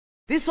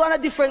This one a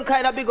different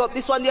kind of big up.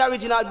 This one the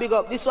original big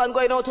up. This one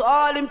going out to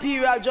all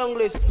Imperial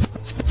junglers.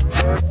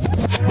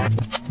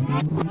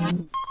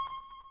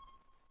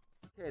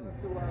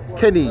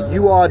 Kenny,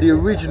 you are the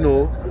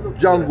original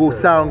jungle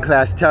sound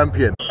clash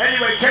champion.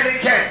 Anyway, Kenny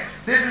Ken,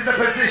 this is the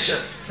position.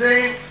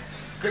 See?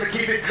 Gonna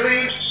keep it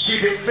clean,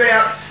 keep it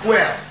fair,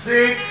 square.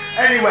 See?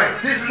 Anyway,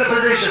 this is the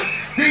position.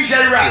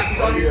 DJ Rap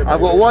is on you. I've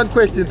got one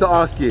question to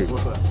ask you.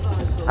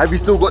 Have you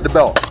still got the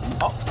belt?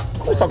 Of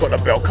course I got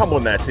the belt. Come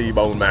on there,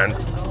 Teebone, man.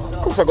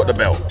 Of course I got the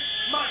belt.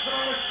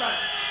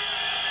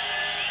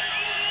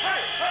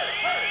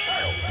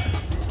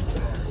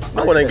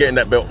 No one ain't getting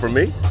that belt from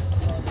me.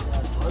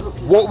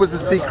 What was the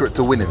secret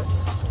to winning?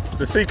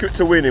 The secret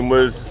to winning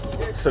was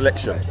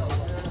selection.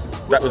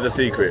 That was the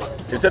secret.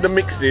 Instead of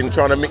mixing,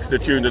 trying to mix the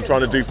tunes and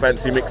trying to do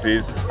fancy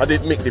mixes, I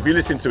didn't mix. If you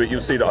listen to it,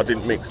 you'll see that I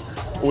didn't mix.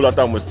 All I've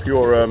done was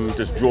pure,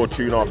 just draw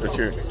tune after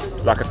tune,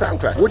 like a sound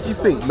clash. What do you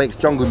think makes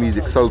jungle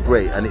music so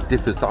great and it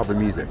differs to other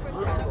music?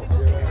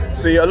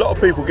 See, a lot of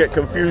people get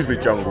confused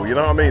with jungle, you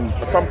know what I mean?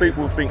 Some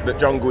people think that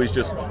jungle is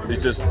just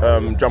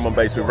drum and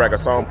bass with ragga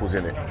samples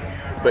in it.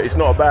 But it's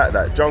not about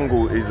that.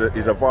 Jungle is a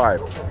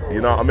vibe,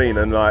 you know what I mean?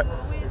 And like,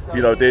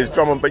 you know, there's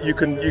drum and but you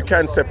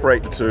can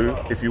separate the two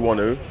if you want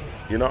to,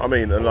 you know what I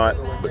mean? And like,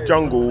 but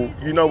jungle,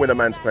 you know when a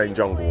man's playing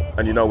jungle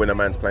and you know when a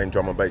man's playing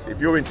drum and bass.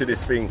 If you're into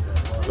this thing,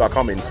 like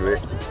I'm into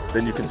it,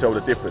 then you can tell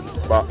the difference.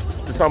 But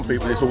to some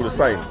people it's all the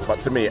same,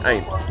 but to me it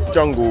ain't.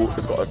 Jungle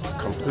has got a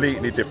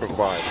completely different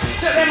vibe.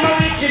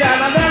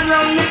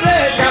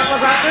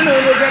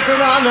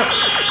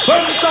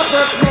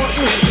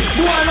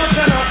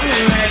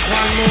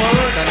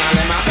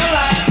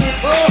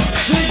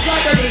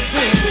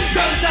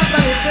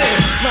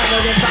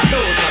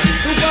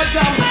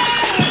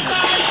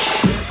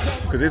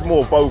 Because there's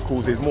more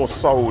vocals, there's more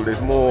soul,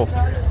 there's more,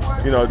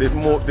 you know, there's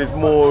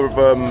more of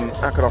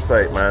how can I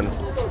say it, man?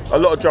 A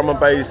lot of the drum and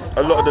bass,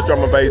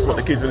 what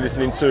the kids are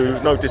listening to,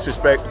 no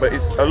disrespect, but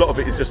a lot of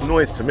it is just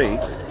noise to me.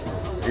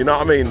 You know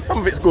what I mean? Some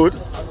of it's good,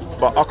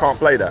 but I can't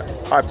play that.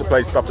 I have to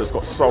play stuff that's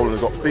got soul and has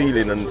got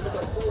feeling, and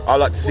I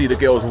like to see the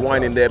girls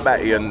whining their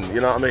batty and, you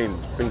know what I mean?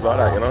 Things like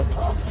that, you know?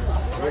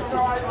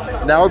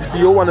 Now obviously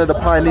you're one of the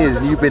pioneers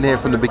and you've been here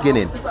from the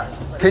beginning.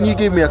 Can you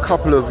give me a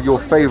couple of your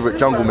favourite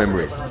jungle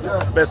memories?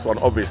 Best one,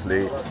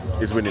 obviously,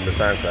 is winning the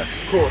sound clash.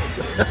 Of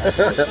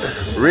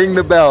course. Ring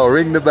the bell,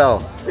 ring the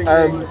bell.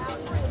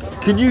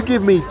 Can you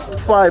give me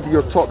 5 of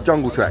your top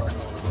jungle tracks?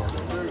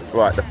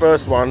 Right, the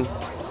first one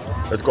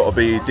has got to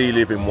be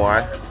D-Living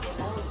Y.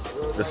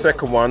 The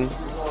second one,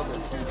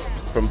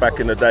 from back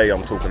in the day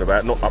I'm talking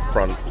about, not up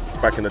front,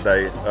 back in the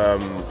day,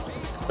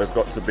 has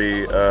got to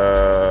be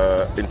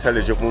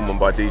Intelligent Woman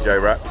by DJ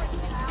Rap.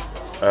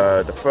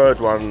 The third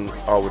one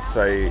I would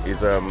say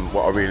is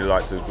what I really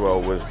liked as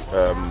well was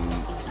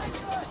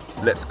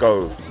Let's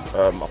Go.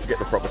 I forget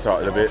the proper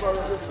title of it.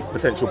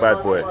 Potential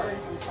Bad Boy.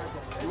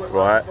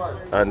 Right,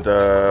 and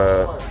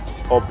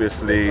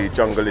obviously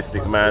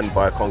Jungleistic Man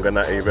by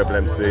Conganati, Rebel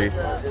MC.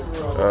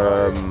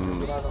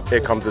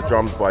 Here Comes the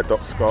Drums by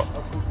Doc Scott.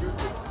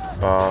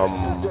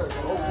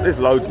 There's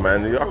loads,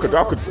 man. I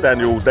could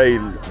stand here all day.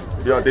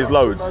 You know, there's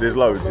loads, you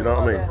know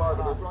what I mean?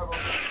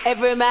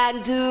 Every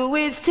man do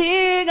his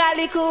thing a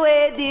little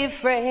way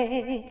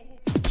different.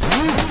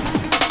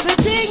 The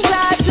things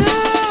I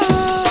do